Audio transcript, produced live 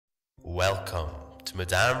Welcome to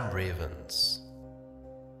Madame Raven's.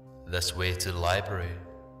 This way to the library.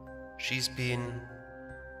 She's been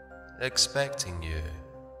expecting you.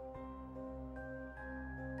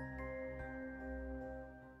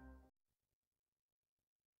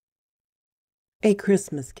 A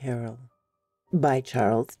Christmas Carol by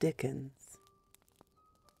Charles Dickens.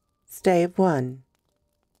 Stave 1.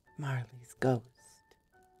 Marley's Ghost.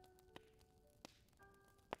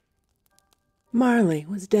 Marley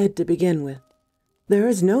was dead to begin with. There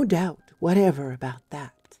is no doubt whatever about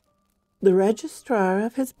that. The registrar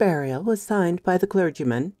of his burial was signed by the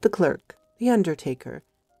clergyman, the clerk, the undertaker,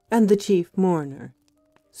 and the chief mourner.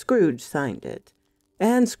 Scrooge signed it,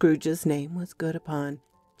 and Scrooge's name was good upon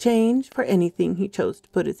change for anything he chose to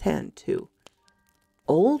put his hand to.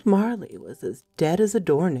 Old Marley was as dead as a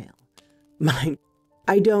doornail.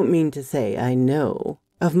 I don't mean to say I know,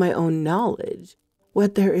 of my own knowledge,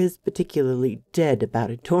 what there is particularly dead about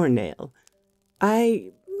a doornail.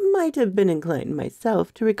 I might have been inclined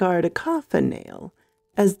myself to regard a coffin-nail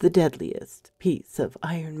as the deadliest piece of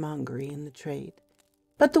ironmongery in the trade.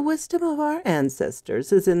 But the wisdom of our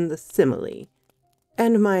ancestors is in the simile,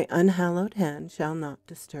 and my unhallowed hand shall not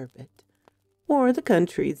disturb it, or the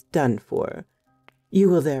country's done for. You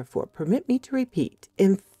will therefore permit me to repeat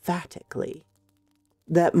emphatically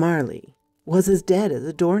that Marley was as dead as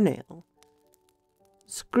a doornail.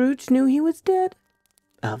 Scrooge knew he was dead?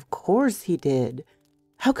 Of course he did.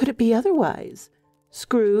 How could it be otherwise?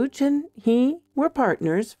 Scrooge and he were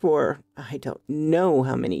partners for I don't know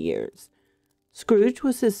how many years. Scrooge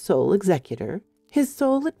was his sole executor, his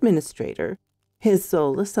sole administrator, his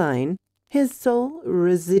sole assign, his sole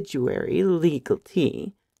residuary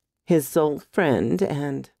legatee, his sole friend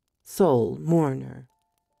and sole mourner.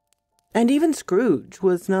 And even Scrooge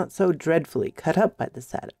was not so dreadfully cut up by the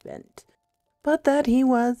sad event, but that he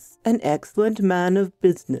was an excellent man of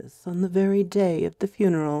business on the very day of the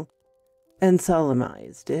funeral, and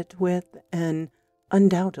solemnized it with an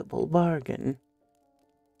undoubtable bargain.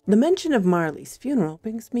 The mention of Marley's funeral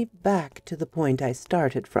brings me back to the point I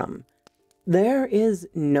started from. There is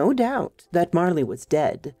no doubt that Marley was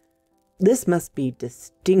dead. This must be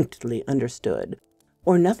distinctly understood,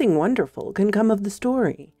 or nothing wonderful can come of the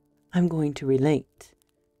story I'm going to relate.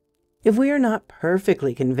 If we are not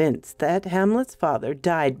perfectly convinced that Hamlet's father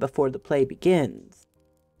died before the play begins,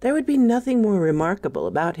 there would be nothing more remarkable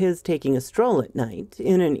about his taking a stroll at night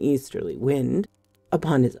in an easterly wind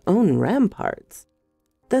upon his own ramparts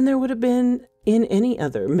than there would have been in any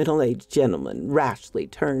other middle-aged gentleman rashly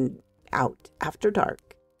turned out after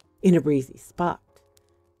dark in a breezy spot,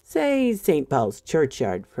 say St. Paul's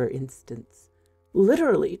churchyard, for instance,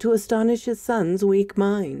 literally to astonish his son's weak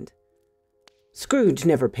mind. Scrooge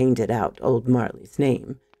never painted out old Marley's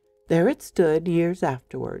name. There it stood years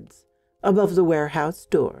afterwards, above the warehouse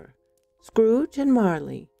door. Scrooge and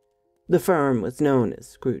Marley. The firm was known as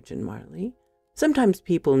Scrooge and Marley. Sometimes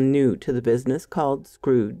people new to the business called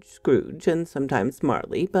Scrooge Scrooge, and sometimes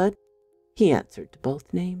Marley, but he answered to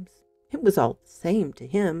both names. It was all the same to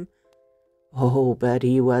him. Oh, but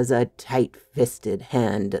he was a tight-fisted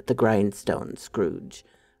hand at the grindstone, Scrooge.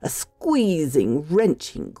 A squeezing,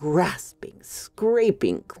 wrenching, grasping,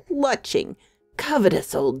 scraping, clutching,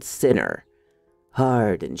 covetous old sinner,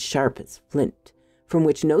 hard and sharp as flint, from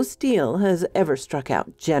which no steel has ever struck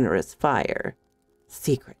out generous fire,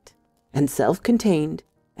 secret and self-contained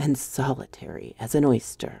and solitary as an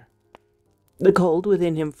oyster. The cold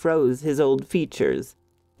within him froze his old features,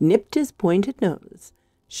 nipped his pointed nose,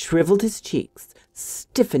 shriveled his cheeks,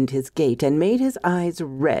 stiffened his gait, and made his eyes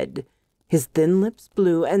red. His thin lips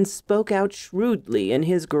blew and spoke out shrewdly in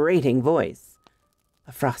his grating voice.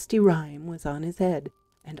 A frosty rime was on his head,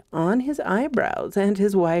 and on his eyebrows and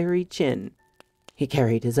his wiry chin. He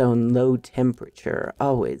carried his own low temperature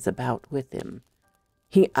always about with him.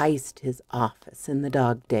 He iced his office in the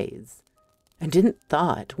dog days, and didn't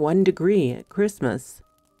thaw it 1 degree at Christmas.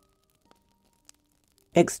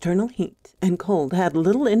 External heat and cold had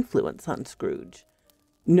little influence on Scrooge.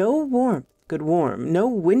 No warmth could warm, no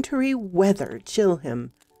wintry weather chill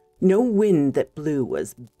him. No wind that blew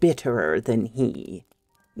was bitterer than he.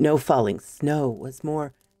 No falling snow was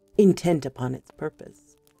more intent upon its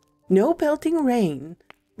purpose. No pelting rain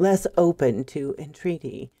less open to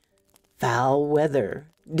entreaty. Foul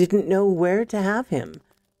weather didn't know where to have him.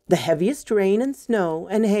 The heaviest rain and snow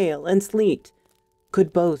and hail and sleet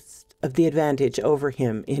could boast of the advantage over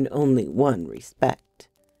him in only one respect.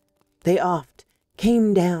 They oft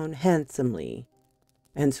came down handsomely,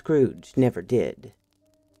 and Scrooge never did.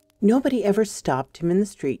 Nobody ever stopped him in the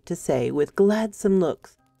street to say with gladsome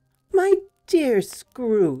looks, "My dear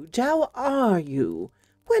Scrooge, how are you?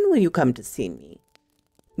 When will you come to see me?"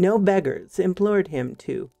 No beggars implored him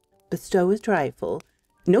to bestow his trifle.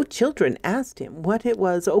 No children asked him what it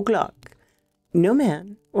was o'clock. No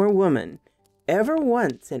man or woman ever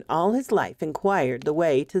once in all his life inquired the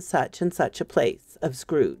way to such and such a place of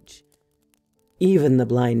Scrooge. Even the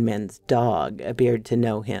blind men's dog appeared to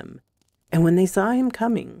know him, and when they saw him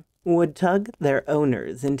coming, would tug their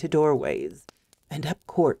owners into doorways and up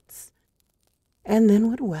courts, and then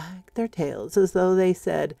would wag their tails as though they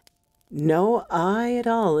said, "No eye at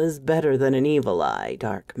all is better than an evil eye,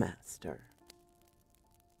 dark master."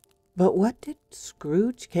 But what did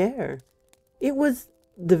Scrooge care? It was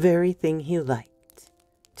the very thing he liked,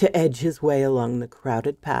 to edge his way along the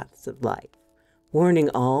crowded paths of life, warning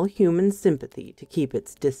all human sympathy to keep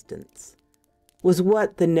its distance, was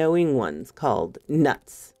what the knowing ones called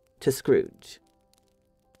nuts to Scrooge.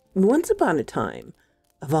 Once upon a time,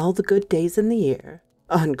 of all the good days in the year,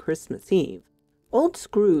 on Christmas Eve, old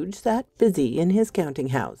Scrooge sat busy in his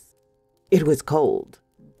counting-house. It was cold,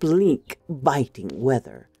 bleak, biting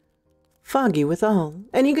weather, foggy withal,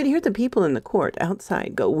 and he could hear the people in the court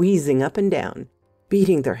outside go wheezing up and down,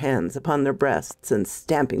 beating their hands upon their breasts and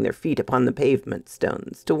stamping their feet upon the pavement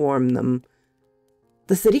stones to warm them.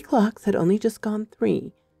 The city clocks had only just gone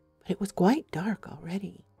 3, but it was quite dark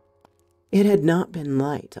already. It had not been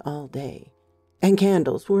light all day, and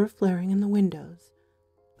candles were flaring in the windows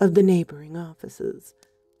of the neighboring offices,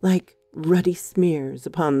 like ruddy smears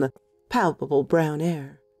upon the palpable brown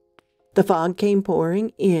air. The fog came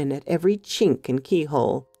pouring in at every chink and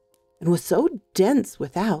keyhole, and was so dense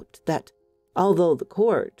without that, although the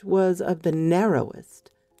court was of the narrowest,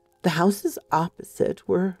 the houses opposite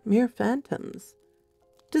were mere phantoms.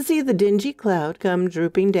 To see the dingy cloud come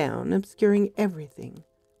drooping down, obscuring everything,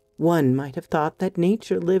 one might have thought that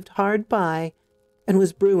nature lived hard by and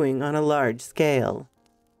was brewing on a large scale.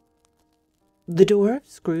 The door of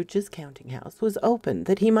Scrooge's counting-house was open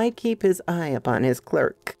that he might keep his eye upon his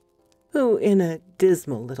clerk, who, in a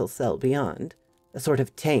dismal little cell beyond, a sort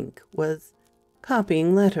of tank, was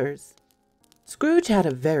copying letters. Scrooge had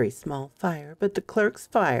a very small fire, but the clerk's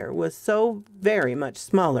fire was so very much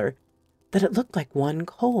smaller that it looked like one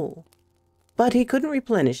coal. But he couldn't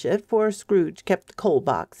replenish it, for Scrooge kept the coal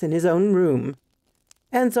box in his own room,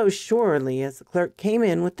 and so surely as the clerk came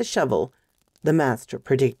in with the shovel, the master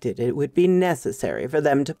predicted it would be necessary for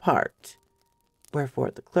them to part.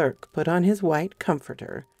 Wherefore the clerk put on his white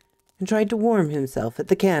comforter and tried to warm himself at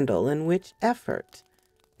the candle, in which effort,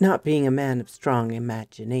 not being a man of strong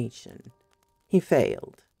imagination, he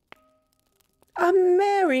failed. "A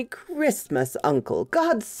Merry Christmas, Uncle!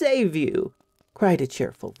 God save you!" cried a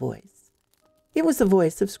cheerful voice. It was the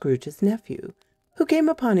voice of Scrooge's nephew, who came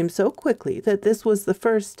upon him so quickly that this was the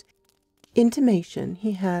first intimation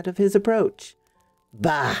he had of his approach.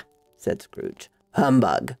 "Bah!" said Scrooge.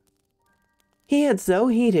 "Humbug!" He had so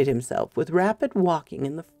heated himself with rapid walking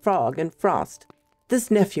in the fog and frost, this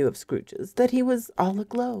nephew of Scrooge's, that he was all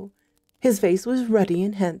aglow. His face was ruddy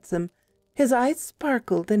and handsome, his eyes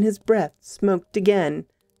sparkled, and his breath smoked again.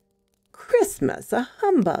 "Christmas a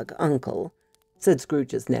humbug, Uncle," said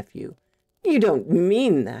Scrooge's nephew. "You don't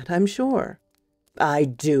mean that, I'm sure." "I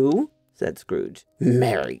do," said Scrooge.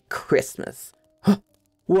 "Merry Christmas!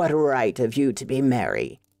 What right have you to be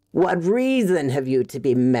merry? What reason have you to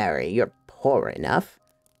be merry? You're poor enough."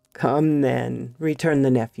 "Come, then," returned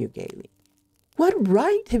the nephew gaily. "What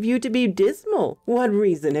right have you to be dismal? What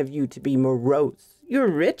reason have you to be morose? You're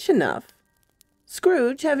rich enough."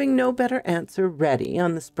 Scrooge, having no better answer ready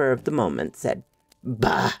on the spur of the moment, said,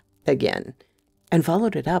 "Bah!" again, and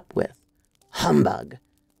followed it up with, "Humbug!"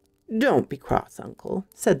 "Don't be cross, Uncle,"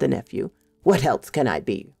 said the nephew. "What else can I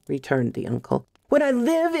be?" returned the uncle, "when I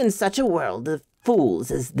live in such a world of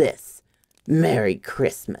fools as this? Merry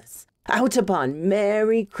Christmas! Out upon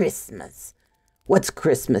Merry Christmas! What's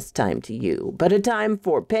Christmas time to you but a time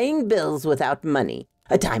for paying bills without money,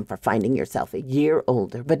 a time for finding yourself a year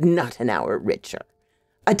older but not an hour richer,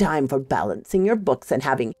 a time for balancing your books and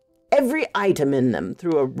having every item in them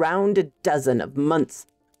through a round dozen of months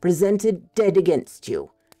presented dead against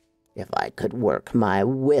you? If I could work my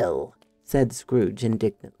will," said Scrooge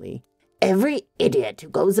indignantly, "every idiot who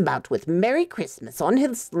goes about with Merry Christmas on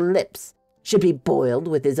his lips should be boiled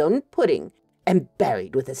with his own pudding and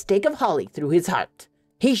buried with a stake of holly through his heart.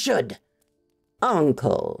 He should."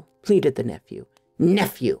 "Uncle," pleaded the nephew.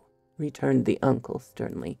 "Nephew," returned the uncle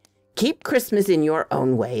sternly, "keep Christmas in your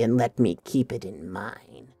own way and let me keep it in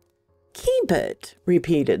mine." "Keep it,"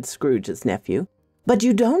 repeated Scrooge's nephew, "but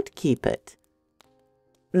you don't keep it."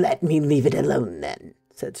 "Let me leave it alone, then,"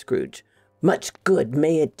 said Scrooge. "Much good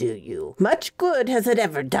may it do you. Much good has it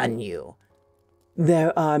ever done you."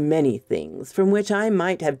 "There are many things from which I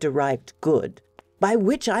might have derived good, by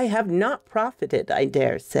which I have not profited, I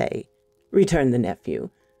dare say," returned the nephew.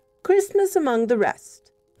 "Christmas among the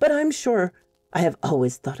rest. But I'm sure I have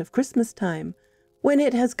always thought of Christmas time, when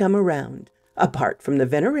it has come around, apart from the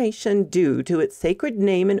veneration due to its sacred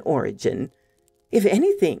name and origin, if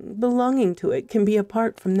anything belonging to it can be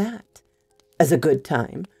apart from that, as a good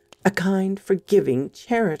time, a kind, forgiving,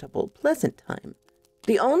 charitable, pleasant time,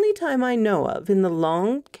 the only time I know of in the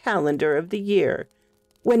long calendar of the year,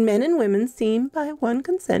 when men and women seem by one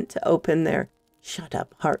consent to open their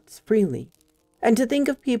shut-up hearts freely, and to think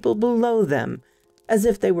of people below them as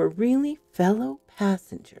if they were really fellow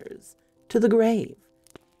passengers to the grave,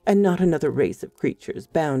 and not another race of creatures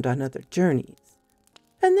bound on other journeys.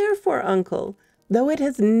 And therefore, uncle, though it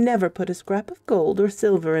has never put a scrap of gold or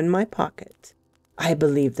silver in my pocket, I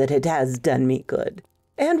believe that it has done me good,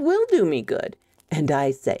 and will do me good, and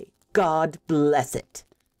I say, God bless it."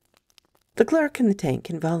 The clerk in the tank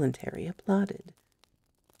involuntarily applauded.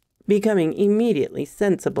 Becoming immediately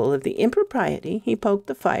sensible of the impropriety, he poked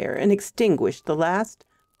the fire and extinguished the last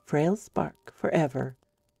frail spark forever.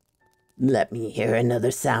 "Let me hear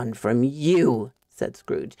another sound from you," said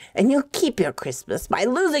Scrooge, "and you'll keep your Christmas by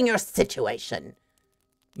losing your situation.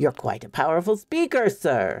 You're quite a powerful speaker,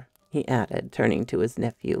 sir," he added, turning to his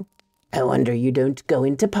nephew. "I wonder you don't go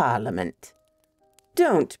into Parliament."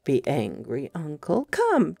 "Don't be angry, uncle.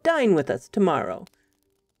 Come, dine with us tomorrow."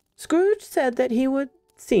 Scrooge said that he would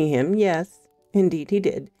see him. Yes, indeed he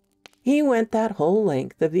did. He went that whole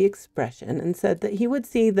length of the expression and said that he would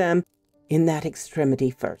see them in that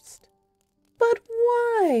extremity first. "But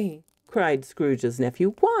why?" cried Scrooge's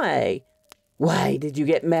nephew. "Why?" "Why did you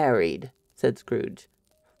get married?" said Scrooge.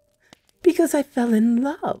 "Because I fell in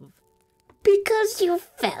love." "Because you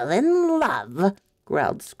fell in love,"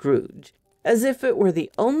 growled Scrooge, as if it were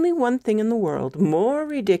the only one thing in the world more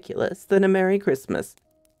ridiculous than a Merry Christmas.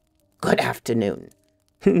 "Good afternoon."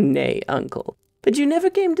 "Nay, uncle, but you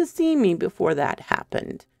never came to see me before that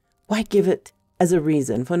happened. Why give it as a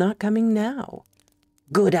reason for not coming now?"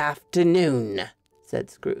 "Good afternoon,"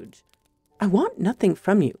 said Scrooge. "I want nothing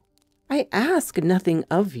from you. I ask nothing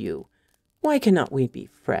of you. Why cannot we be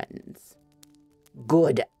friends?"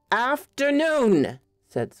 "Good afternoon,"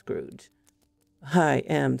 said Scrooge. "I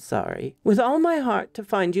am sorry, with all my heart, to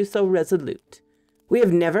find you so resolute. We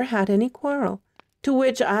have never had any quarrel, to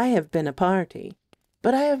which I have been a party,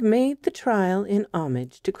 but I have made the trial in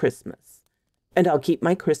homage to Christmas, and I'll keep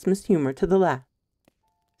my Christmas humor to the last.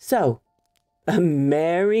 So, a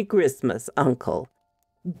Merry Christmas, uncle."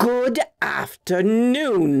 "Good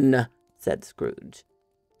afternoon," said Scrooge.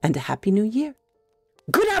 "And a Happy New Year."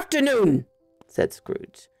 "Good afternoon," said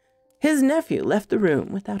Scrooge. His nephew left the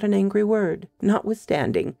room without an angry word,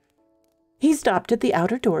 notwithstanding. He stopped at the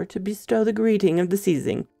outer door to bestow the greeting of the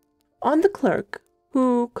season on the clerk,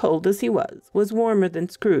 who, cold as he was warmer than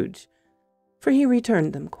Scrooge, for he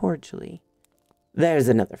returned them cordially. "There's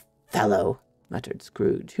another fellow," muttered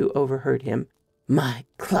Scrooge, who overheard him. "My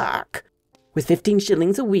clerk, with 15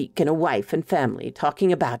 shillings a week and a wife and family,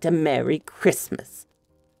 talking about a Merry Christmas.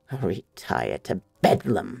 Retire to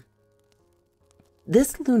Bedlam."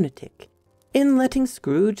 This lunatic, in letting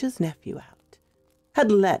Scrooge's nephew out,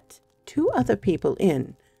 had let 2 other people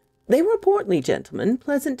in. They were portly gentlemen,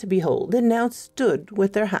 pleasant to behold, and now stood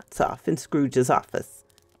with their hats off in Scrooge's office.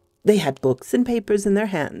 They had books and papers in their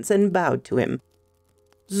hands, and bowed to him.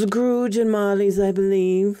 "Scrooge and Marley's, I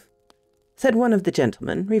believe," said one of the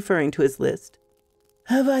gentlemen, referring to his list.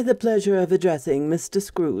 "Have I the pleasure of addressing Mr.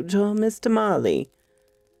 Scrooge or Mr. Marley?"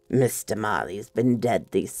 "Mr. Marley's been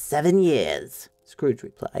dead these 7 years," Scrooge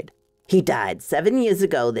replied. "He died 7 years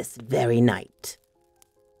ago this very night."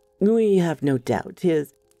 "We have no doubt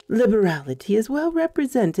his liberality is well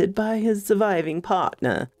represented by his surviving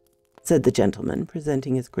partner," said the gentleman,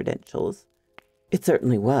 presenting his credentials. It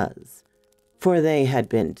certainly was, for they had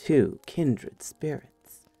been 2 kindred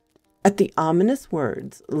spirits. At the ominous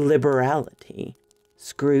words, liberality,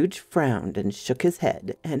 Scrooge frowned and shook his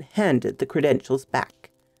head and handed the credentials back.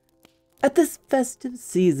 "At this festive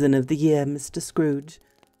season of the year, Mr. Scrooge,"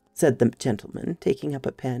 said the gentleman, taking up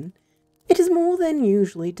a pen, "it is more than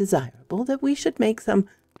usually desirable that we should make some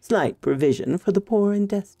slight provision for the poor and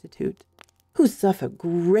destitute, who suffer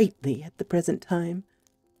greatly at the present time.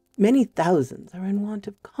 Many thousands are in want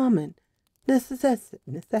of common necessaries.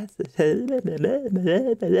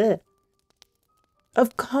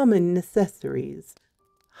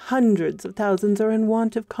 Hundreds of thousands are in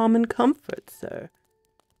want of common comfort, sir."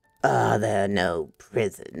 "Are there no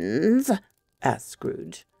prisons?" asked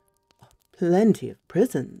Scrooge. "Plenty of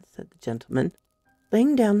prisons," said the gentleman,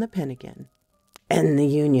 laying down the pen again. "And the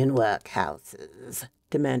union workhouses?"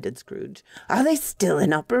 demanded Scrooge. "Are they still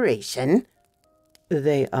in operation?"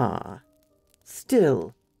 "They are.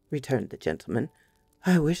 Still," returned the gentleman,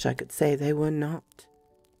 "I wish I could say they were not."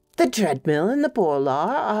 "The treadmill and the parlour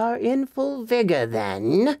are in full vigour,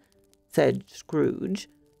 then?" said Scrooge.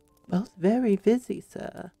 "Both very busy,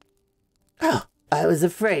 sir." "Oh, I was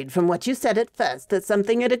afraid from what you said at first that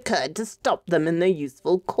something had occurred to stop them in their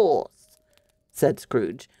useful course," said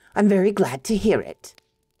Scrooge. "I'm very glad to hear it."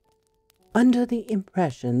 Under the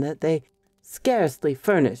impression that they scarcely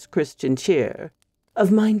furnish Christian cheer of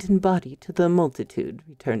mind and body to the multitude,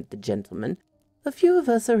 returned the gentleman, "a few of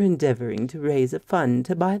us are endeavoring to raise a fund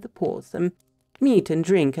to buy the poor some meat and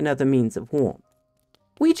drink and other means of warmth.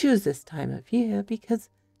 We choose this time of year because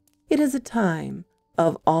it is a time,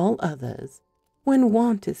 of all others, when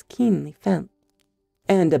want is keenly felt,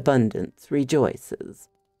 and abundance rejoices.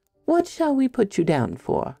 What shall we put you down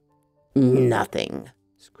for?" "Nothing,"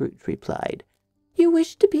 Scrooge replied. "You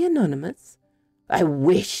wish to be anonymous?" "I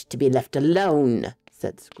wish to be left alone,"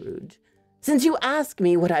 said Scrooge. "Since you ask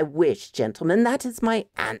me what I wish, gentlemen, that is my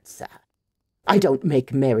answer. I don't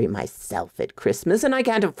make merry myself at Christmas, and I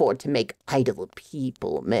can't afford to make idle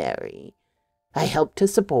people merry. I help to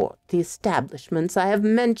support the establishments I have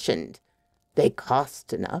mentioned. They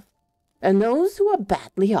cost enough, and those who are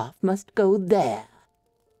badly off must go there."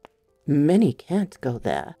 "Many can't go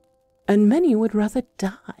there, and many would rather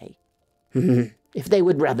die." "If they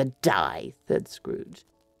would rather die," said Scrooge,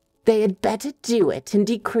 "they had better do it and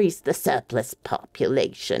decrease the surplus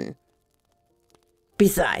population.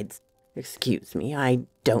 Besides, excuse me, I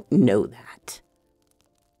don't know that."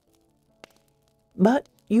 "But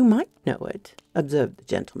you might know it," observed the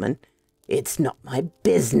gentleman. "It's not my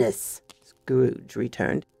business," Scrooge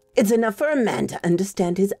returned. "It's enough for a man to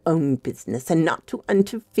understand his own business and not to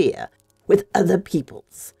interfere with other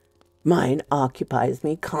people's. Mine occupies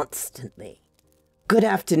me constantly. Good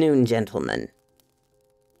afternoon, gentlemen."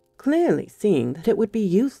 Clearly seeing that it would be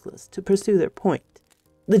useless to pursue their point,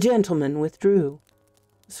 the gentleman withdrew.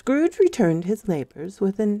 Scrooge returned his labors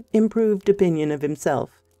with an improved opinion of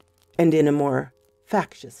himself, and in a more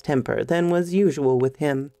factious temper than was usual with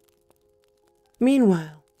him.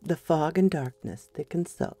 Meanwhile, the fog and darkness thickened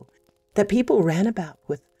so that people ran about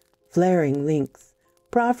with flaring links,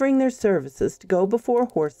 proffering their services to go before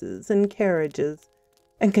horses and carriages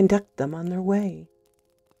and conduct them on their way.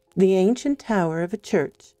 The ancient tower of a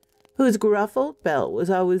church, whose gruff old bell was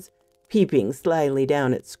always peeping slyly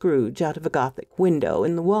down at Scrooge out of a Gothic window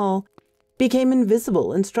in the wall, became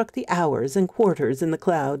invisible and struck the hours and quarters in the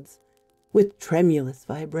clouds, with tremulous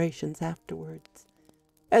vibrations afterwards,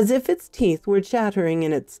 as if its teeth were chattering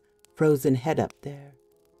in its frozen head up there.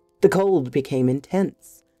 The cold became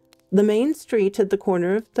intense. The main street at the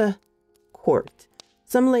corner of the court,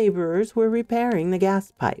 some laborers were repairing the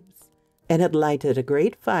gas pipes, and had lighted a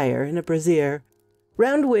great fire in a brazier,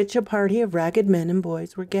 round which a party of ragged men and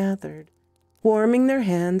boys were gathered, warming their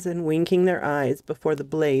hands and winking their eyes before the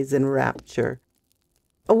blaze in rapture.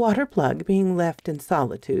 A water plug being left in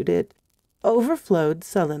solitude, it overflowed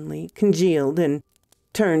sullenly, congealed, and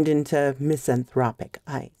turned into misanthropic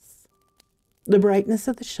ice. The brightness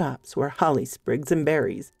of the shops, where holly sprigs and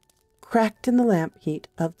berries cracked in the lamp heat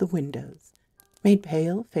of the windows, made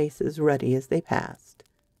pale faces ruddy as they passed.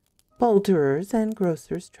 Poulterers' and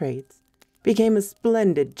grocers' trades became a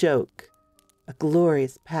splendid joke, a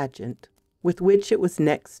glorious pageant, with which it was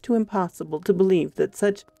next to impossible to believe that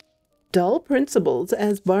such dull principles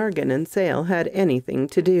as bargain and sale had anything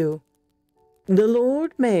to do. The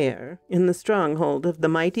Lord Mayor, in the stronghold of the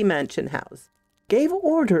mighty mansion house, gave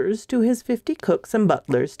orders to his 50 cooks and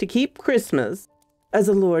butlers to keep Christmas as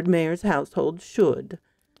a Lord Mayor's household should,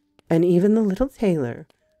 and even the little tailor,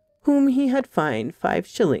 whom he had fined 5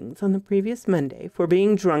 shillings on the previous Monday for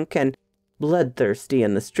being drunk and bloodthirsty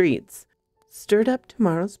in the streets, stirred up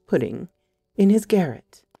tomorrow's pudding in his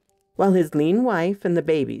garret, while his lean wife and the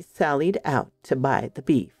babies sallied out to buy the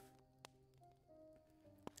beef.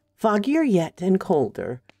 Foggier yet and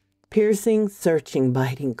colder, piercing, searching,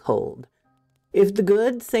 biting cold. If the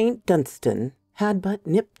good St. Dunstan had but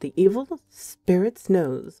nipped the evil spirit's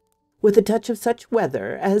nose with a touch of such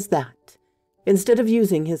weather as that, instead of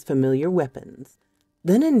using his familiar weapons,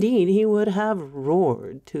 then indeed he would have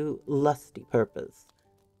roared to lusty purpose.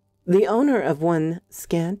 The owner of one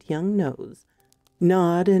scant young nose,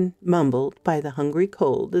 gnawed and mumbled by the hungry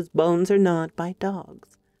cold as bones are gnawed by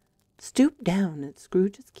dogs, stooped down at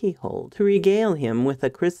Scrooge's keyhole to regale him with a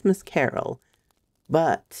Christmas carol,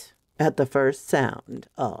 but at the first sound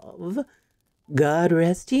of "God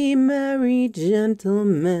rest ye merry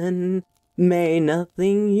gentlemen, may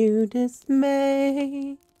nothing you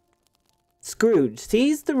dismay," Scrooge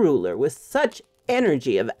seized the ruler with such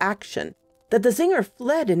energy of action that the singer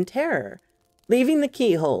fled in terror. leaving the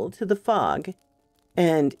keyhole to the fog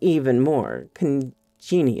and even more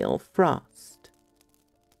congenial frost.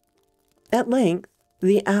 At length,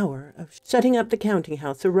 the hour of shutting up the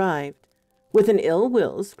counting-house arrived. With an ill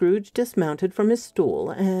will, Scrooge dismounted from his stool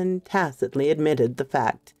and tacitly admitted the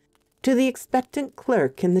fact to the expectant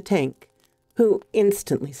clerk in the tank, who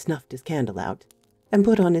instantly snuffed his candle out and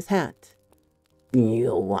put on his hat.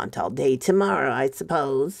 "You'll want all day tomorrow, I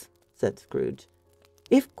suppose," said Scrooge.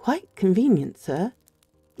 "If quite convenient, sir."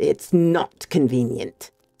 "It's not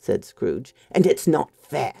convenient," said Scrooge, "and it's not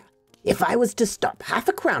fair. If I was to stop half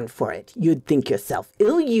a crown for it, you'd think yourself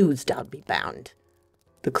ill-used, I'll be bound."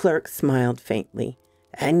 The clerk smiled faintly.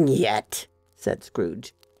 "And yet," said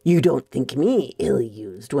Scrooge, "you don't think me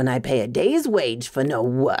ill-used when I pay a day's wage for no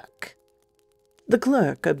work." The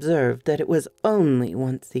clerk observed that it was only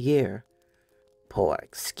once a year. "Poor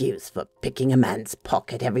excuse for picking a man's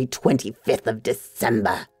pocket every 25th of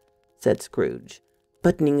December," said Scrooge,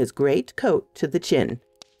 buttoning his great coat to the chin.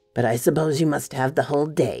 "But I suppose you must have the whole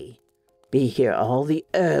day. Be here all the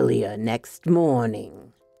earlier next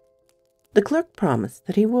morning." The clerk promised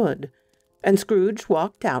that he would, and Scrooge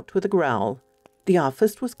walked out with a growl. The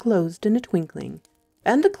office was closed in a twinkling,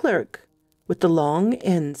 and the clerk, with the long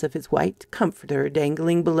ends of his white comforter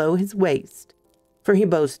dangling below his waist, for he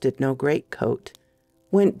boasted no greatcoat,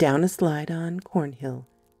 went down a slide on Cornhill,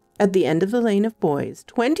 at the end of the Lane of Boys,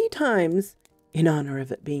 20 times, in honor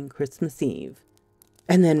of it being Christmas Eve,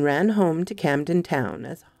 and then ran home to Camden Town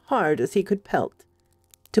as hard as he could pelt,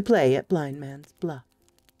 to play at Blindman's Bluff.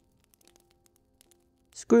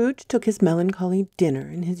 Scrooge took his melancholy dinner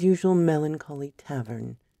in his usual melancholy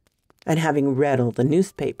tavern, and having read all the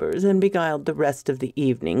newspapers and beguiled the rest of the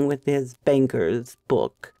evening with his banker's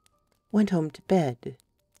book, went home to bed.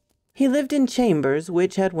 He lived in chambers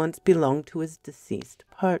which had once belonged to his deceased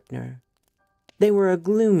partner. They were a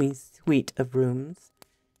gloomy suite of rooms,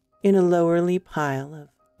 in a lowerly pile of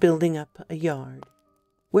building up a yard,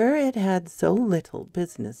 where it had so little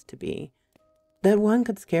business to be, that one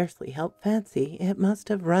could scarcely help fancy it must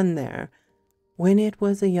have run there when it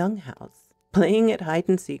was a young house, playing at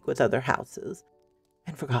hide-and-seek with other houses,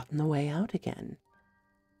 and forgotten the way out again.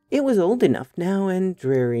 It was old enough now and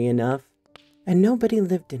dreary enough, and nobody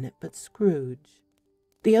lived in it but Scrooge,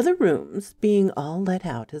 the other rooms being all let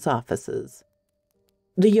out as offices.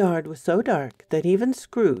 The yard was so dark that even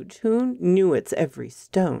Scrooge, who knew its every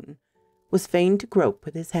stone, was fain to grope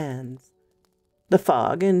with his hands. The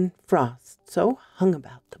fog and frost so hung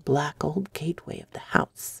about the black old gateway of the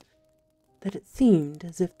house that it seemed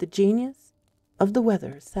as if the genius of the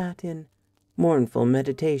weather sat in mournful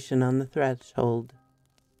meditation on the threshold.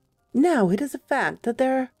 Now it is a fact that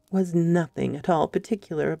there was nothing at all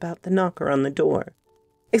particular about the knocker on the door,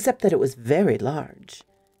 except that it was very large.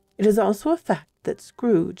 It is also a fact that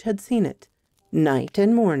Scrooge had seen it, night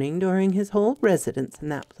and morning, during his whole residence in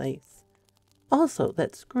that place. Also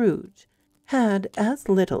that Scrooge had as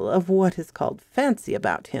little of what is called fancy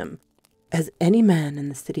about him as any man in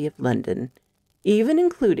the city of London, even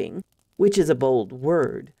including, which is a bold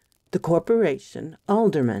word, the corporation,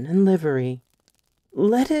 aldermen, and livery.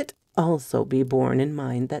 Let it also be borne in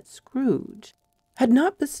mind that Scrooge had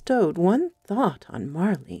not bestowed one thought on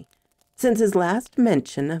Marley since his last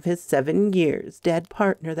mention of his 7 years dead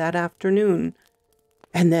partner that afternoon.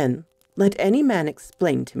 And then let any man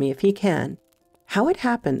explain to me, if he can, how it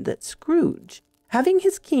happened that Scrooge, having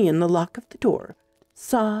his key in the lock of the door,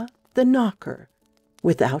 saw the knocker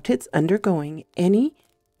without its undergoing any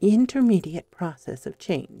intermediate process of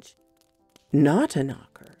change. Not a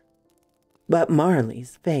knocker, but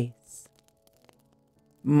Marley's face.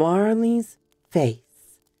 Marley's face.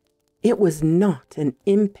 It was not an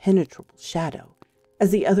impenetrable shadow, as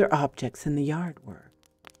the other objects in the yard were,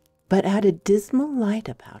 but had a dismal light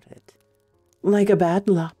about it, like a bad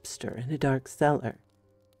lobster in a dark cellar.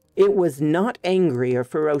 It was not angry or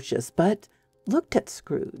ferocious, but looked at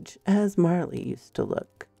Scrooge as Marley used to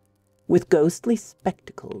look, with ghostly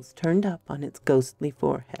spectacles turned up on its ghostly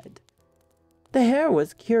forehead. The hair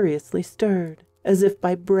was curiously stirred, as if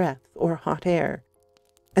by breath or hot air,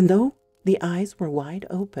 and though the eyes were wide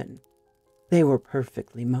open, they were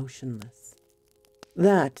perfectly motionless.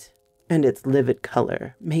 That, and its livid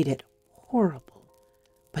color, made it horrible,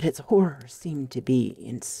 but its horror seemed to be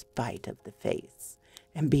in spite of the face,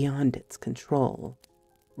 and beyond its control,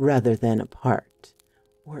 rather than a part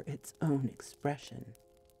or its own expression.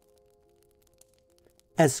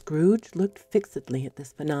 As Scrooge looked fixedly at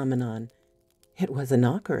this phenomenon, it was a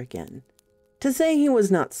knocker again. To say he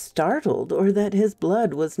was not startled, or that his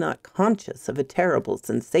blood was not conscious of a terrible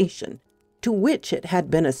sensation to which it had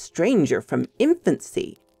been a stranger from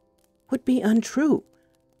infancy, would be untrue.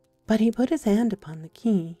 But he put his hand upon the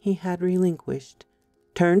key he had relinquished,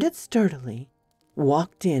 turned it sturdily,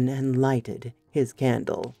 walked in and lighted his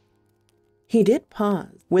candle. He did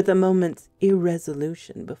pause with a moment's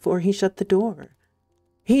irresolution before he shut the door.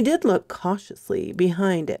 He did look cautiously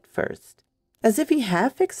behind at first, as if he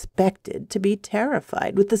half expected to be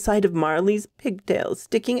terrified with the sight of Marley's pigtails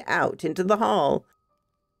sticking out into the hall.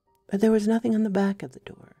 But there was nothing on the back of the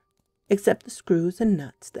door, except the screws and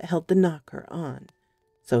nuts that held the knocker on.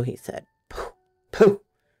 So he said, "Pooh, pooh,"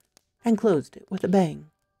 and closed it with a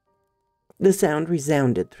bang. The sound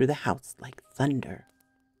resounded through the house like thunder.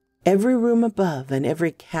 Every room above and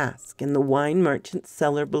every cask in the wine merchant's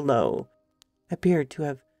cellar below appeared to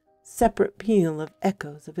have separate peal of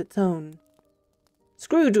echoes of its own.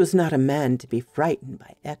 Scrooge was not a man to be frightened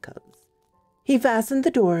by echoes. He fastened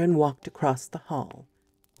the door and walked across the hall,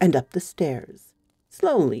 and up the stairs,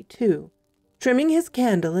 slowly too, trimming his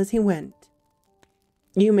candle as he went.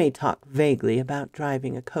 You may talk vaguely about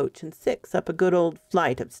driving a coach and six up a good old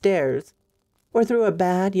flight of stairs, or through a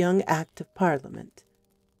bad young Act of Parliament,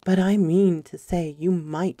 but I mean to say you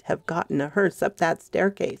might have gotten a hearse up that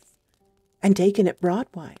staircase, and taken it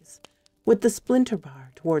broadwise, with the splinter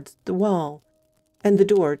bar towards the wall, and the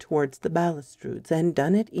door towards the balustrades, and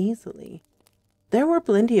done it easily. There were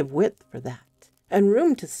plenty of width for that, and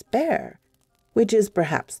room to spare, which is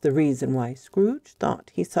perhaps the reason why Scrooge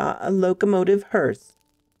thought he saw a locomotive hearse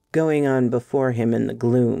going on before him in the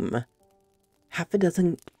gloom. Half a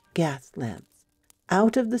dozen gas lamps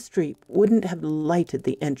out of the street wouldn't have lighted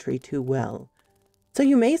the entry too well, so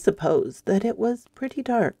you may suppose that it was pretty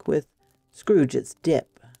dark with Scrooge's dip.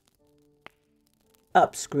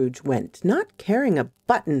 Up Scrooge went, not caring a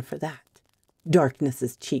button for that. Darkness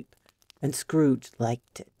is cheap, and Scrooge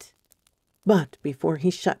liked it. But before he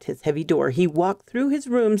shut his heavy door, he walked through his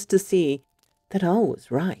rooms to see that all was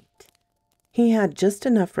right. He had just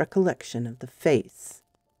enough recollection of the face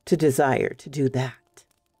to desire to do that.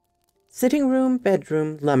 Sitting room,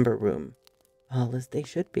 bedroom, lumber room, all as they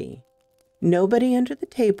should be. Nobody under the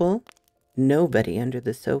table, nobody under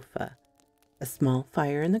the sofa. A small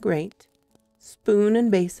fire in the grate, spoon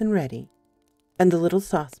and basin ready, and the little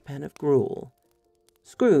saucepan of gruel.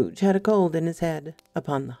 Scrooge had a cold in his head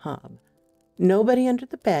upon the hob. Nobody under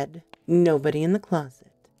the bed, nobody in the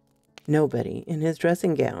closet, nobody in his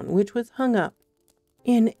dressing gown, which was hung up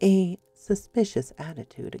in a suspicious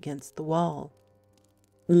attitude against the wall.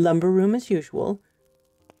 Lumber room as usual.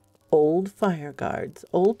 Old fire guards,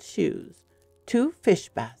 old shoes, 2 fish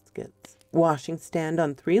baskets, washing stand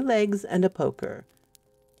on 3 legs, and a poker.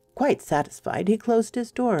 Quite satisfied, he closed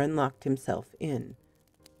his door and locked himself in.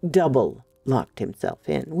 Double locked himself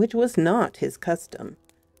in, which was not his custom.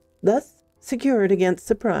 Thus secured against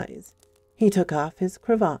surprise, he took off his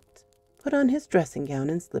cravat, put on his dressing gown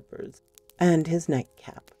and slippers, and his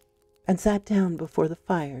nightcap, and sat down before the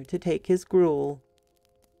fire to take his gruel.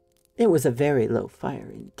 It was a very low fire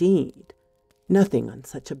indeed, nothing on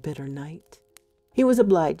such a bitter night. He was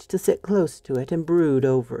obliged to sit close to it and brood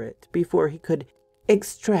over it before he could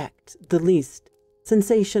extract the least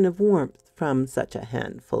sensation of warmth from such a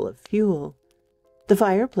handful of fuel. The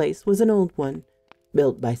fireplace was an old one,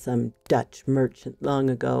 built by some Dutch merchant long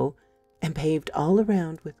ago, and paved all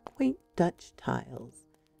around with quaint Dutch tiles,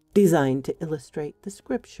 designed to illustrate the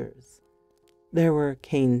Scriptures. There were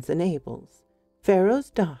Cains and Abels, Pharaoh's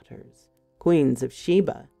daughters, queens of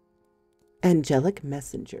Sheba, angelic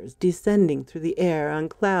messengers descending through the air on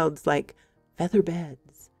clouds like feather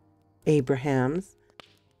beds, Abraham's,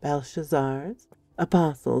 Belshazzar's,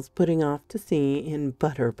 apostles putting off to sea in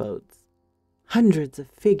butter boats, hundreds of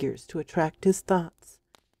figures to attract his thoughts,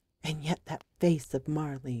 and yet that face of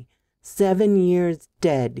Marley, 7 years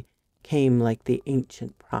dead, came like the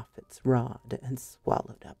ancient prophet's rod and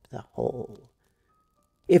swallowed up the whole.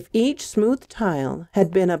 If each smooth tile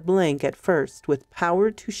had been a blank at first with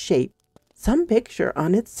power to shape some picture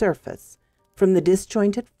on its surface from the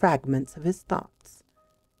disjointed fragments of his thoughts,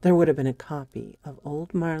 there would have been a copy of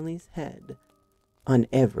old Marley's head on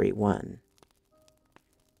every one.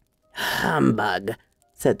 "Humbug,"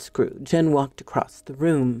 said Scrooge, and walked across the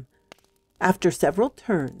room. After several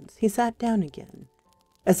turns, he sat down again.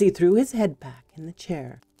 As he threw his head back in the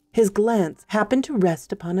chair, his glance happened to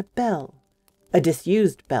rest upon a bell, a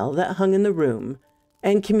disused bell that hung in the room,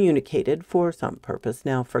 and communicated, for some purpose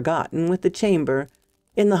now forgotten, with the chamber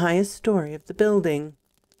in the highest story of the building.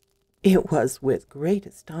 It was with great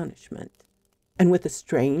astonishment, and with a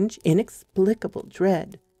strange, inexplicable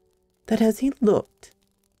dread, that as he looked,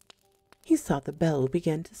 he saw the bell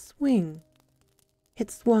begin to swing. It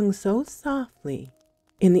swung so softly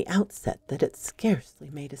in the outset that it scarcely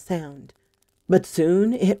made a sound, but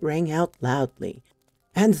soon it rang out loudly,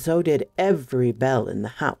 and so did every bell in the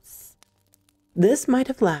house. This might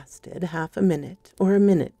have lasted half a minute or a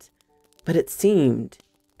minute, but it seemed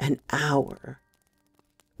an hour.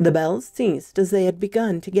 The bells ceased as they had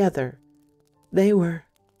begun together. They were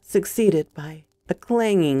succeeded by a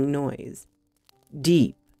clanging noise,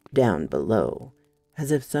 deep down below,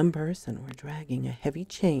 as if some person were dragging a heavy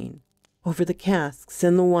chain over the casks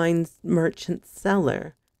in the wine merchant's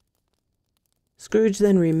cellar. Scrooge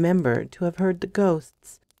then remembered to have heard the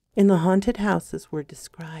ghosts in the haunted houses were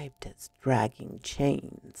described as dragging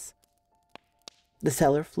chains. The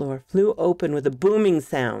cellar floor flew open with a booming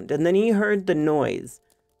sound, and then he heard the noise,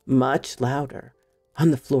 much louder,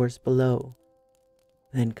 on the floors below,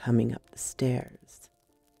 then coming up the stairs,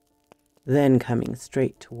 then coming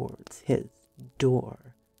straight towards his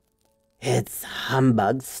door. "It's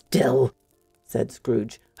humbug still," said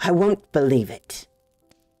Scrooge. "I won't believe it."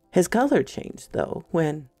 His color changed, though,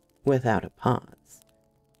 when, without a pause,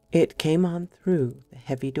 it came on through the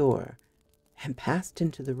heavy door and passed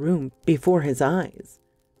into the room before his eyes.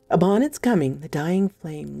 Upon its coming, the dying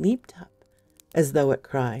flame leaped up as though it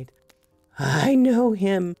cried, "I know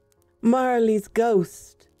him, Marley's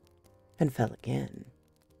ghost," and fell again.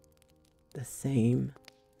 The same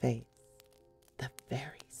face, the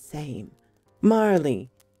very same.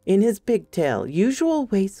 Marley, in his pigtail, usual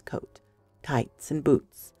waistcoat, tights, and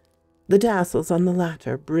boots, the tassels on the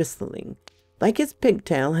latter bristling like his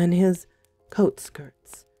pigtail and his coat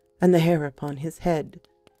skirts, and the hair upon his head.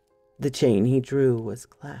 The chain he drew was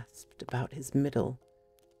clasped about his middle.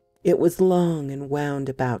 It was long and wound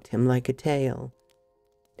about him like a tail,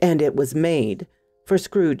 and it was made, for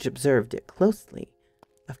Scrooge observed it closely,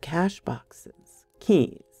 of cash boxes,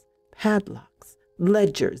 keys, padlocks,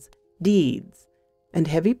 ledgers, deeds, and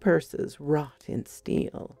heavy purses wrought in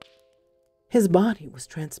steel. His body was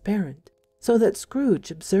transparent, so that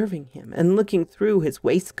Scrooge, observing him and looking through his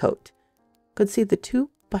waistcoat, could see the 2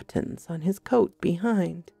 buttons on his coat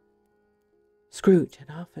behind. Scrooge had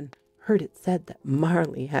often heard it said that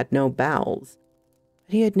Marley had no bowels,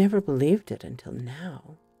 but he had never believed it until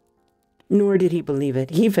now. Nor did he believe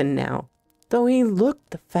it even now, though he looked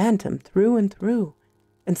the phantom through and through,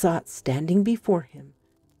 and saw it standing before him,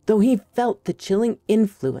 though he felt the chilling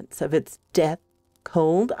influence of its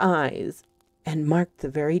death-cold eyes, and marked the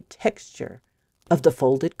very texture of the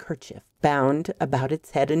folded kerchief bound about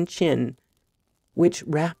its head and chin, which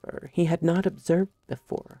wrapper he had not observed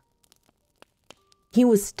before. He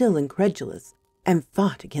was still incredulous, and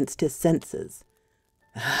fought against his senses.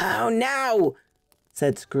 "How now?"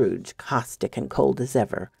 said Scrooge, caustic and cold as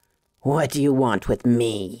ever. "What do you want with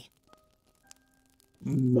me?"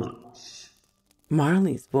 "Much."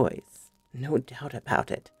 Marley's voice, no doubt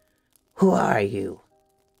about it. "Who are you?"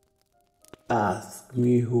 "Ask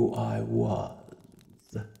me who I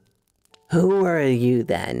was." "Who are you,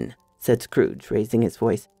 then?" said Scrooge, raising his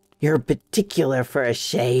voice. "You're particular for a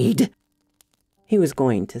shade." He was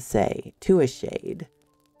going to say, to a shade,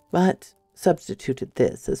 but substituted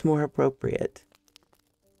this as more appropriate.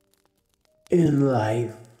 "In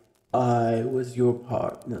life, I was your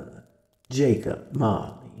partner, Jacob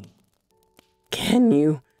Marley." Can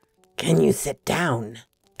you sit down?"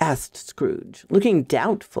 asked Scrooge, looking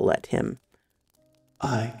doubtful at him.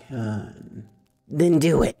 "I can." "Then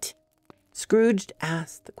do it." Scrooge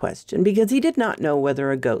asked the question because he did not know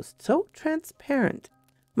whether a ghost so transparent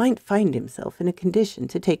might find himself in a condition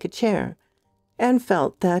to take a chair, and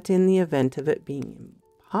felt that in the event of it being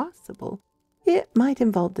impossible, it might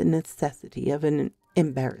involve the necessity of an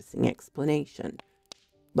embarrassing explanation.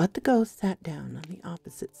 But the ghost sat down on the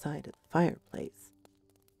opposite side of the fireplace,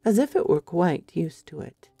 as if it were quite used to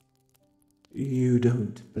it. "You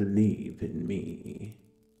don't believe in me,"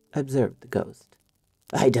 observed the ghost.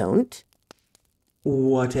 "I don't."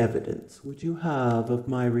 "What evidence would you have of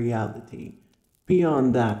my reality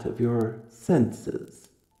beyond that of your senses?"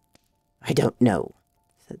 "I don't know,"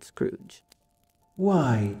 said Scrooge.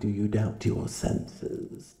 "Why do you doubt your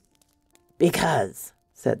senses?" "Because,"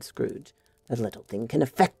 said Scrooge, "a little thing can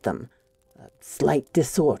affect them. A slight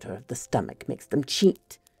disorder of the stomach makes them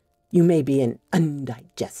cheat. You may be an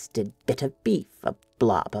undigested bit of beef, a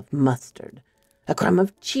blob of mustard, a crumb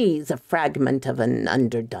of cheese, a fragment of an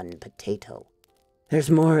underdone potato. There's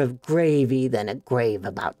more of gravy than a grave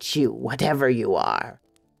about you, whatever you are."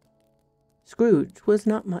 Scrooge was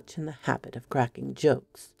not much in the habit of cracking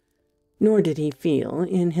jokes, nor did he feel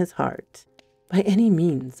in his heart by any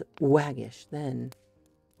means waggish then.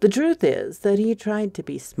 The truth is that he tried to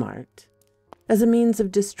be smart, as a means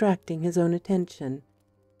of distracting his own attention,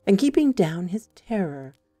 and keeping down his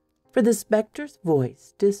terror, for the spectre's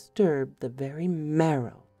voice disturbed the very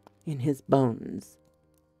marrow in his bones.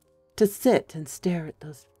 to sit and stare at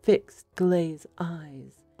those fixed glazed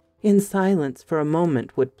eyes. In silence for a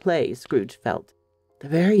moment would play, Scrooge felt, the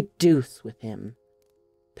very deuce with him.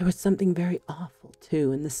 There was something very awful,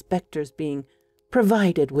 too, in the spectre's being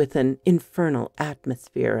provided with an infernal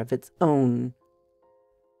atmosphere of its own.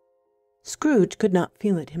 Scrooge could not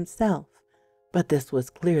feel it himself, but this was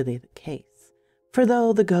clearly the case, for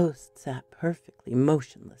though the ghost sat perfectly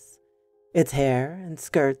motionless, its hair and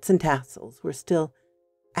skirts and tassels were still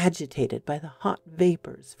agitated by the hot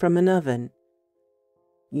vapors from an oven.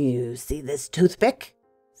 "You see this toothpick?"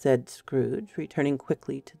 said Scrooge, returning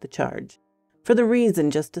quickly to the charge, for the reason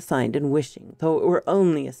just assigned, and wishing, though it were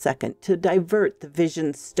only a second, to divert the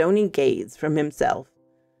vision's stony gaze from himself.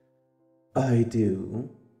 "I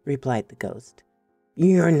do," replied the ghost.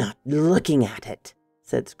 "You're not looking at it,"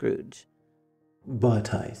 said Scrooge.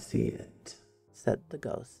 "But I see it," said the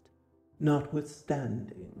ghost.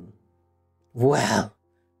 "Notwithstanding." "Well,"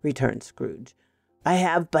 returned Scrooge, "I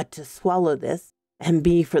have but to swallow this, and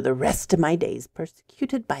be for the rest of my days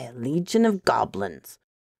persecuted by a legion of goblins,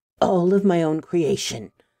 all of my own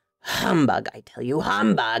creation. Humbug, I tell you,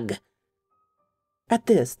 humbug!" At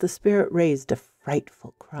this the spirit raised a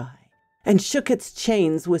frightful cry, and shook its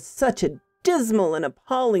chains with such a dismal and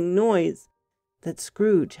appalling noise that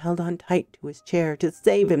Scrooge held on tight to his chair to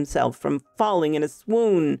save himself from falling in a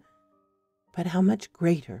swoon. But how much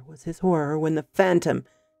greater was his horror when the phantom,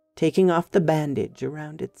 taking off the bandage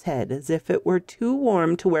around its head as if it were too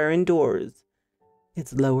warm to wear indoors,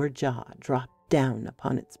 its lower jaw dropped down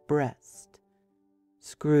upon its breast.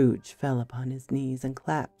 Scrooge fell upon his knees and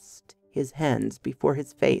clasped his hands before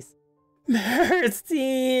his face.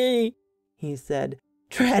 "Mercy!" he said.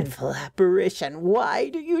 "Dreadful apparition, why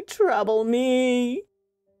do you trouble me?"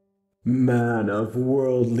 "Man of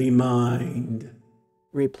worldly mind,"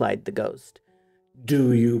 replied the ghost,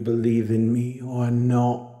 "do you believe in me or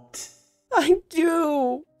not?" "I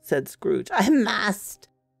do," said Scrooge. "I must.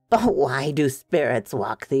 But why do spirits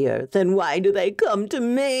walk the earth, Then why do they come to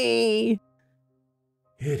me?"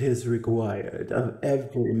 "It is required of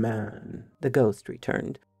every man," the ghost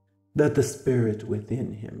returned, "that the spirit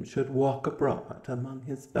within him should walk abroad among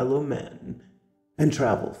his fellow men, and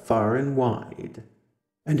travel far and wide.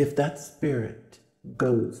 And if that spirit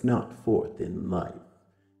goes not forth in life,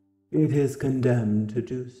 it is condemned to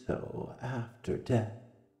do so after death.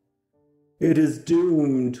 It is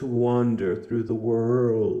doomed to wander through the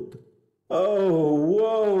world. Oh,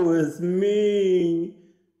 woe is me!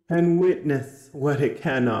 And witness what it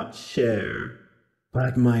cannot share,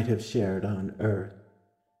 but might have shared on earth,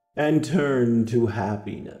 and turn to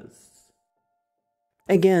happiness."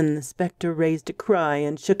 Again the spectre raised a cry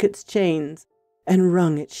and shook its chains and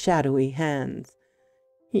wrung its shadowy hands.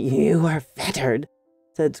 "You are fettered,"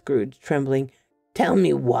 said Scrooge, trembling. "Tell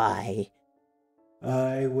me why."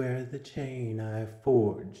 "I wear the chain I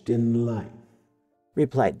forged in life,"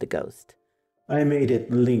 replied the ghost. "I made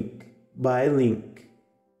it link by link,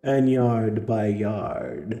 and yard by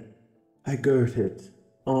yard. I girt it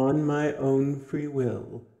on my own free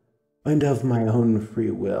will, and of my own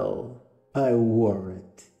free will I wore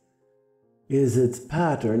it. Is its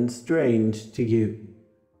pattern strange to you?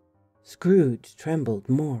 Scrooge trembled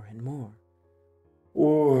more and more.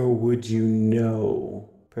 Or would you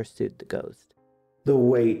know, pursued the ghost, the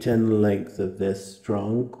weight and length of this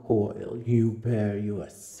strong coil you bear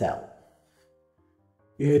yourself?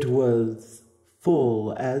 It was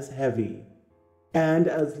full as heavy, and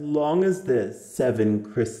as long as this 7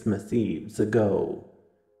 Christmas Eves ago.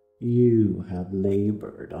 You have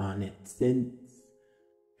labored on it since.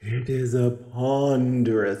 It is a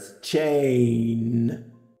ponderous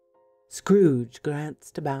chain." Scrooge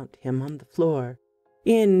glanced about him on the floor,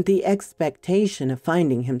 in the expectation of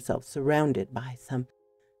finding himself surrounded by some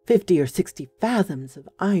 50 or 60 fathoms of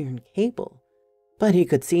iron cable, but he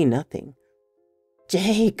could see nothing.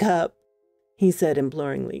 "Jacob," he said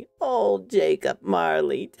imploringly, "oh, Jacob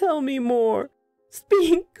Marley, tell me more.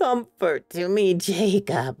 Speak comfort to me,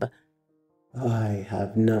 Jacob." "I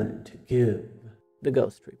have none to give," the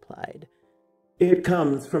ghost replied. "It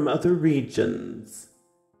comes from other regions,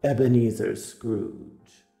 Ebenezer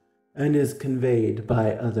Scrooge, and is conveyed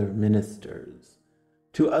by other ministers,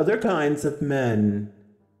 to other kinds of men,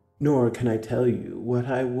 nor can I tell you what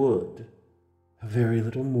I would. A very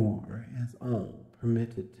little more is all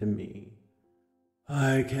permitted to me.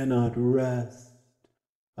 I cannot rest.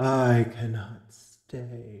 I cannot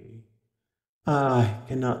stay. I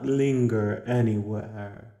cannot linger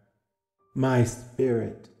anywhere. My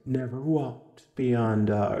spirit never walked beyond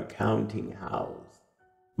our counting house.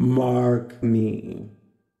 Mark me.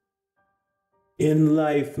 In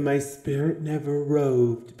life my spirit never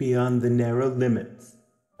roved beyond the narrow limits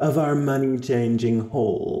of our money-changing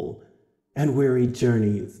whole, and weary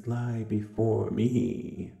journeys lie before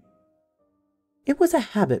me. It was a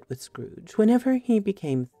habit with Scrooge, whenever he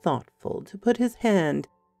became thoughtful, to put his hand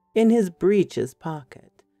in his breeches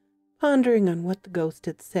pocket. Pondering on what the ghost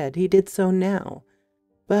had said, he did so now,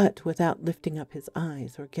 but without lifting up his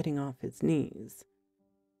eyes or getting off his knees.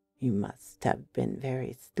 "You must have been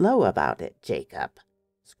very slow about it, Jacob,"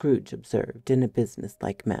 Scrooge observed in a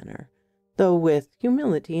businesslike manner, though with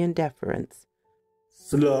humility and deference.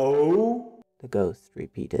 "Slow?" the ghost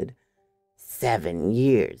repeated. 7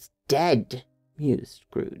 years dead, mused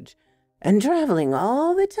Scrooge, and traveling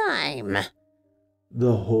all the time.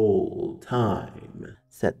 "The whole time,"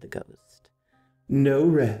 said the ghost. "No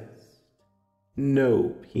rest,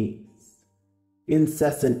 no peace,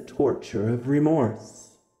 incessant torture of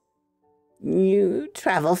remorse." "You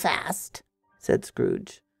travel fast," said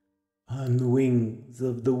Scrooge. "On the wings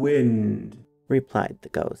of the wind," replied the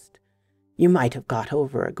ghost. "You might have got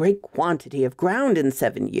over a great quantity of ground in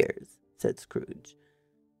 7 years," said Scrooge.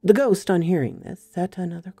 The ghost, on hearing this, set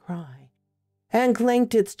another cry, and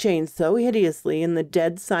clanked its chain so hideously in the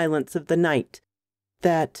dead silence of the night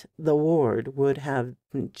that the ward would have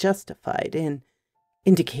been justified in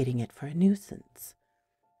indicating it for a nuisance.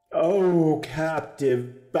 "O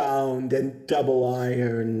captive, bound and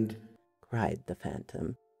double-ironed," cried the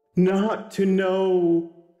phantom, "not to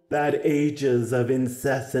know that ages of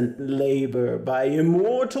incessant labor by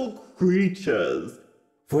immortal creatures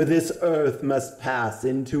for this earth must pass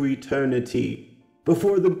into eternity,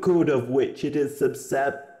 before the good of which it is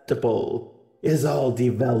susceptible is all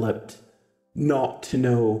developed. Not to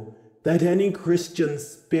know that any Christian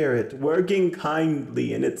spirit working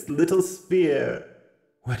kindly in its little sphere,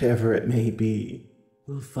 whatever it may be,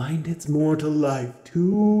 will find its mortal life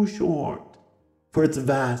too short for its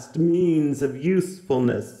vast means of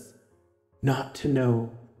usefulness. Not to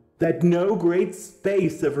know that no great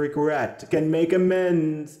space of regret can make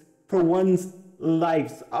amends for one's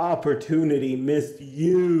life's opportunity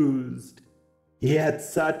misused. Yet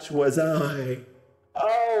such was I.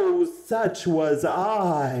 Oh, such was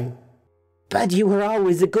I." "But you were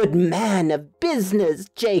always a good man of business,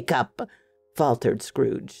 Jacob," faltered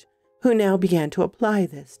Scrooge, who now began to apply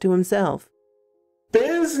this to himself.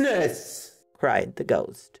 "Business!" cried the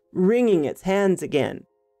ghost, wringing its hands again.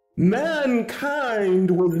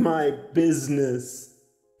 "Mankind was my business.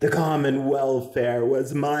 The common welfare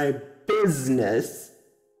was my business.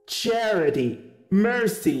 Charity,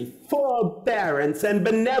 mercy, forbearance, and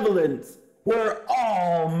benevolence were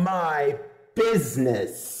all my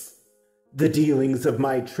business. The dealings of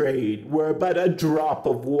my trade were but a drop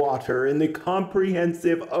of water in the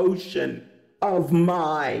comprehensive ocean of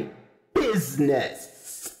my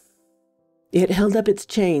business." It held up its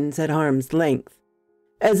chains at arm's length,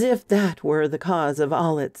 as if that were the cause of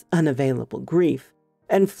all its unavailable grief,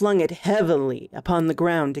 and flung it heavily upon the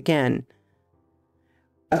ground again.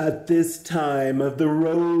 "At this time of the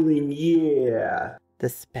rolling year," the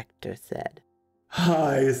spectre said,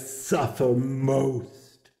 "I suffer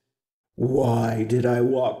most. Why did I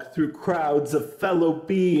walk through crowds of fellow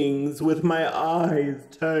beings with my eyes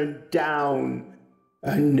turned down,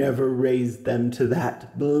 and never raise them to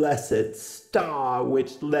that blessed star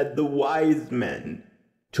which led the wise men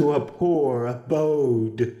to a poor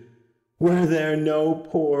abode? Were there no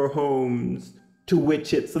poor homes to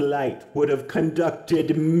which its light would have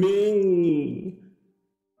conducted me?"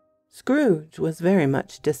 Scrooge was very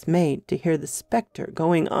much dismayed to hear the spectre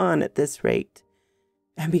going on at this rate,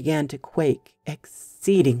 and began to quake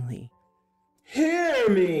exceedingly. "Hear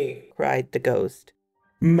me!" cried the ghost.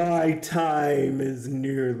 "My time is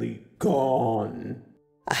nearly gone."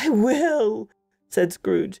 "I will," said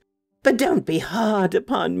Scrooge, "but don't be hard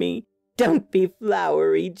upon me. Don't be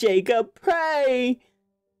flowery, Jacob, pray."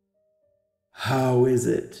 "How is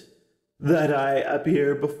it that I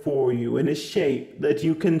appear before you in a shape that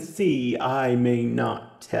you can see I may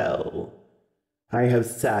not tell? I have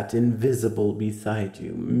sat invisible beside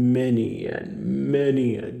you many and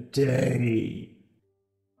many a day."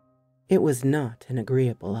 It was not an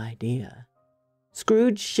agreeable idea.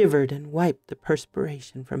 Scrooge shivered and wiped the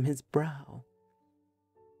perspiration from his brow.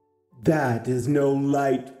 "That is no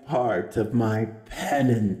light part of my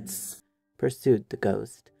penance," pursued the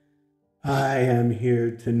ghost. "I am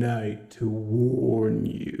here tonight to warn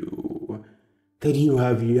you that you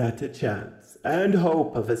have yet a chance and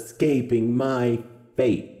hope of escaping my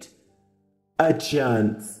fate. A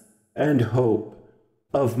chance and hope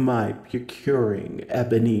of my procuring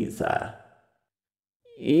Ebenezer."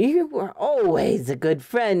 "You were always a good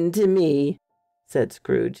friend to me," said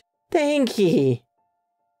Scrooge. "Thank ye."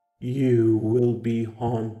 "You will be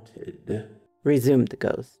haunted," resumed the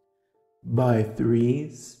ghost. By 3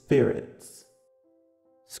 spirits.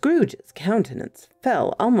 Scrooge's countenance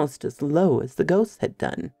fell almost as low as the ghost had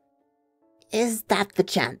done. "Is that the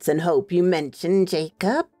chance and hope you mentioned,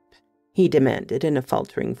 Jacob?" he demanded in a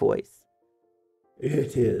faltering voice.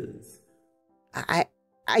 It is. I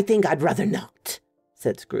think I'd rather not,"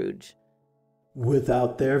 said Scrooge.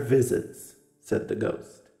 Without their visits, said the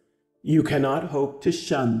ghost, you cannot hope to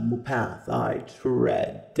shun the path I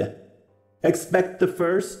tread. Expect the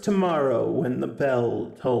first tomorrow when the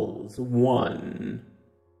bell tolls 1.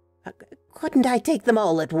 "Couldn't I take them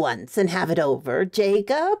all at once and have it over,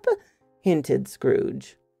 Jacob?" hinted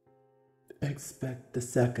Scrooge. Expect the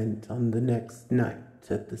second on the next night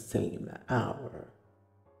at the same hour.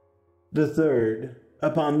 The third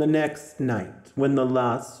upon the next night when the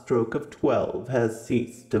last stroke of 12 has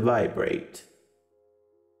ceased to vibrate.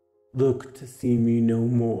 Look to see me no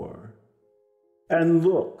more, and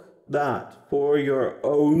look that for your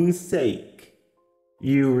own sake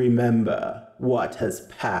you remember what has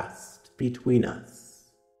passed between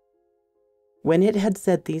us. When it had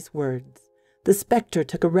said these words, the spectre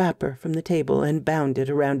took a wrapper from the table and bound it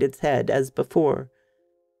around its head as before.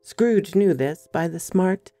 Scrooge knew this by the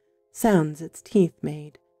smart sounds its teeth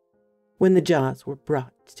made when the jaws were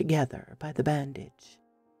brought together by the bandage.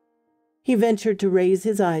 He ventured to raise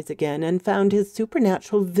his eyes again and found his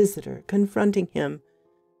supernatural visitor confronting him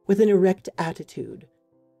with an erect attitude,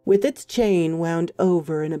 with its chain wound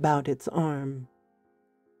over and about its arm.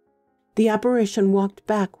 The apparition walked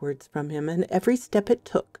backwards from him, and every step it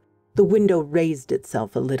took, the window raised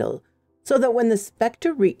itself a little, so that when the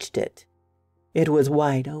spectre reached it, it was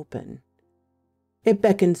wide open. It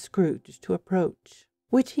beckoned Scrooge to approach,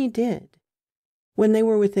 which he did. When they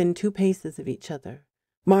were within 2 paces of each other,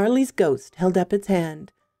 Marley's ghost held up its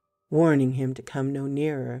hand, warning him to come no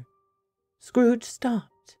nearer. Scrooge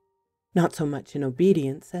stopped, not so much in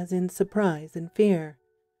obedience as in surprise and fear,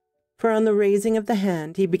 for on the raising of the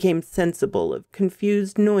hand he became sensible of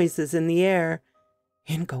confused noises in the air,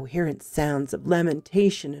 incoherent sounds of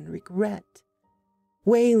lamentation and regret,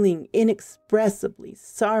 wailing inexpressibly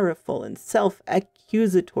sorrowful and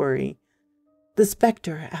self-accusatory. The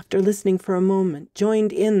spectre, after listening for a moment,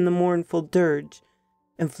 joined in the mournful dirge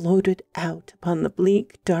and floated out upon the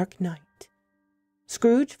bleak, dark night.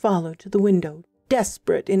 Scrooge followed to the window,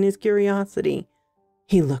 desperate in his curiosity.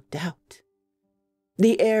 He looked out.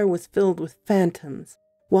 The air was filled with phantoms,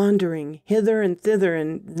 wandering hither and thither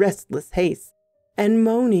in restless haste, and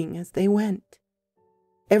moaning as they went.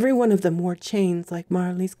 Every one of them wore chains like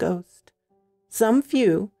Marley's ghost. Some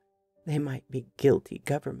few, they might be guilty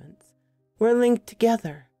governments, were linked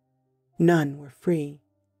together. None were free.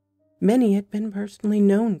 Many had been personally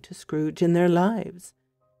known to Scrooge in their lives.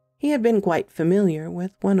 He had been quite familiar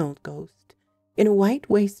with one old ghost, in a white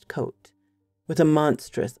waistcoat, with a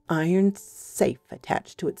monstrous iron safe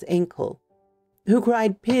attached to its ankle, who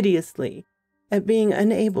cried piteously at being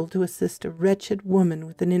unable to assist a wretched woman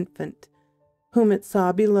with an infant, whom it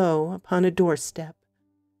saw below upon a doorstep.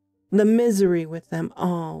 The misery with them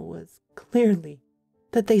all was clearly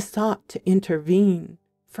that they sought to intervene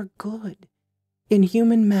for good in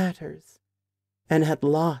human matters, and had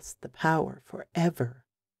lost the power forever.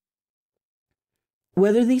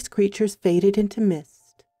 Whether these creatures faded into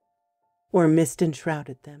mist, or mist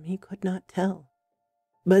enshrouded them, he could not tell,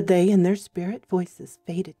 but they and their spirit voices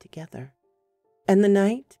faded together, and the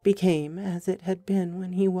night became as it had been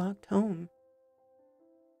when he walked home.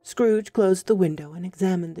 Scrooge closed the window and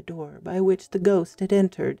examined the door by which the ghost had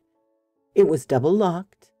entered. It was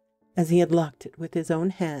double-locked, as he had locked it with his own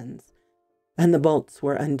hands, and the bolts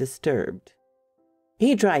were undisturbed.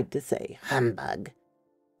 He tried to say "humbug,"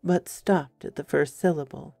 but stopped at the first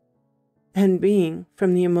syllable, and being,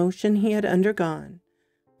 from the emotion he had undergone,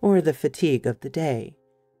 or the fatigue of the day,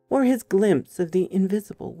 or his glimpse of the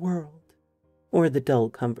invisible world, or the dull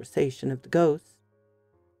conversation of the ghost,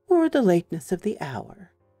 or the lateness of the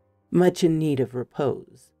hour, much in need of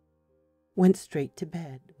repose, went straight to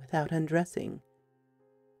bed without undressing,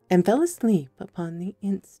 and fell asleep upon the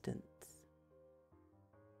instant.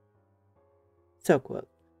 So quote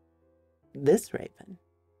this raven.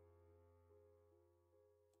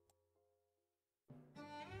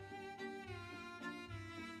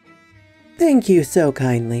 Thank you so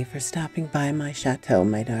kindly for stopping by my chateau,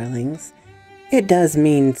 my darlings. It does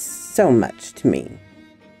mean so much to me.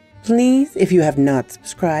 Please, if you have not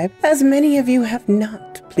subscribed, as many of you have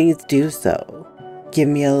not, please do so. Give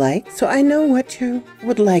me a like so I know what you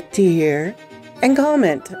would like to hear, and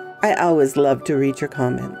comment. I always love to read your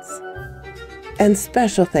comments. And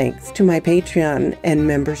special thanks to my Patreon and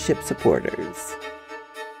membership supporters.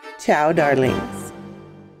 Ciao, darlings.